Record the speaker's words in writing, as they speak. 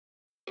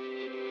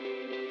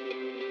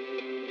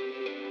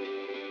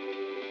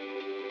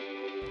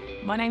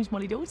My name's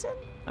Molly Dalton.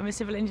 I'm a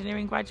civil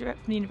engineering graduate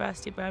from the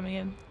University of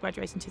Birmingham,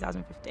 graduated in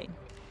 2015.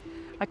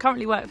 I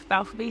currently work for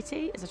Balfour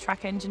Beatty as a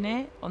track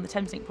engineer on the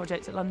Thameslink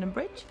project at London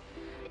Bridge.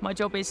 My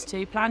job is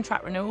to plan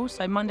track renewals,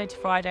 so Monday to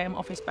Friday I'm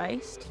office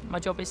based. My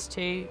job is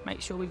to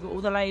make sure we've got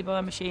all the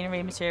labour, machinery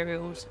and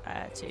materials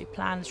to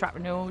plan the track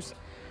renewals,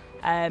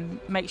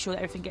 make sure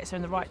that everything gets there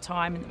in the right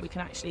time and that we can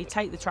actually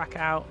take the track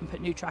out and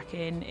put new track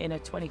in a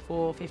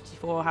 24,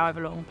 54,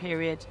 however long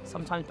period,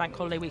 sometimes bank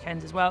holiday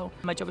weekends as well.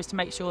 My job is to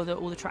make sure that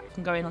all the track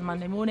can go in on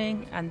Monday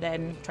morning and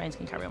then trains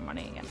can carry on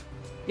running again.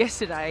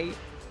 Yesterday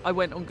I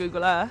went on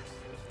Google Earth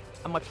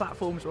and my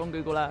platforms were on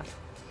Google Earth.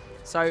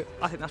 So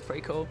I think that's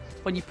pretty cool.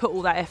 When you put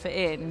all that effort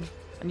in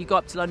and you go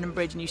up to London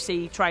Bridge and you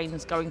see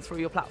trains going through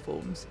your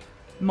platforms,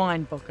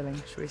 mind-boggling,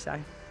 should we say.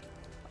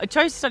 I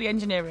chose to study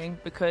engineering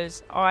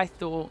because I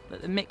thought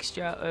that the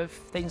mixture of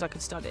things I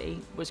could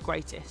study was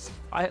greatest.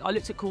 I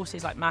looked at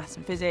courses like maths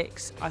and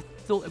physics. I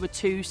thought they were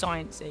too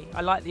sciencey. I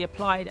liked the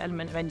applied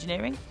element of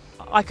engineering.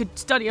 I could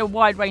study a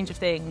wide range of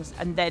things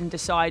and then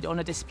decide on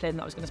a discipline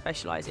that I was going to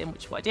specialise in,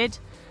 which is what I did.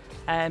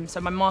 So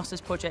my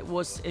master's project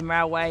was in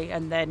railway,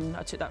 and then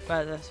I took that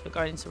further for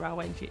going into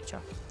railway in the future.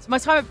 So my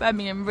time at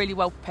Birmingham really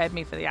well prepared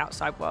me for the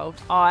outside world.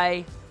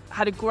 I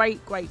had a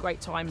great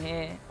time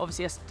here.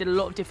 Obviously I did a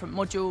lot of different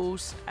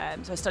modules,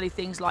 so I studied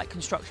things like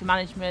construction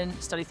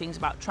management, studied things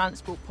about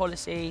transport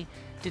policy,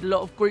 did a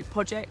lot of group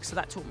projects, so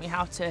that taught me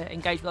how to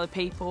engage with other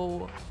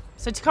people.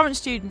 So to current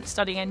students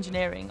studying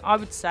engineering, I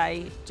would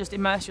say just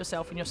immerse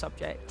yourself in your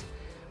subject.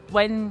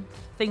 When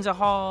things are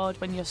hard,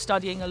 when you're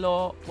studying a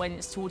lot, when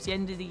it's towards the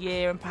end of the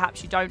year and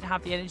perhaps you don't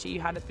have the energy you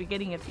had at the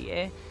beginning of the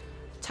year,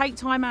 take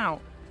time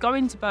out. Go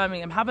into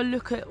Birmingham, have a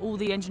look at all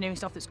the engineering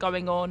stuff that's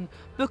going on,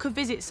 book a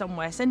visit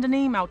somewhere, send an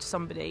email to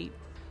somebody.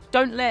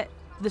 Don't let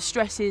the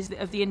stresses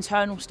of the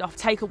internal stuff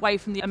take away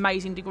from the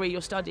amazing degree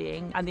you're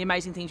studying and the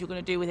amazing things you're going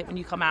to do with it when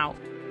you come out.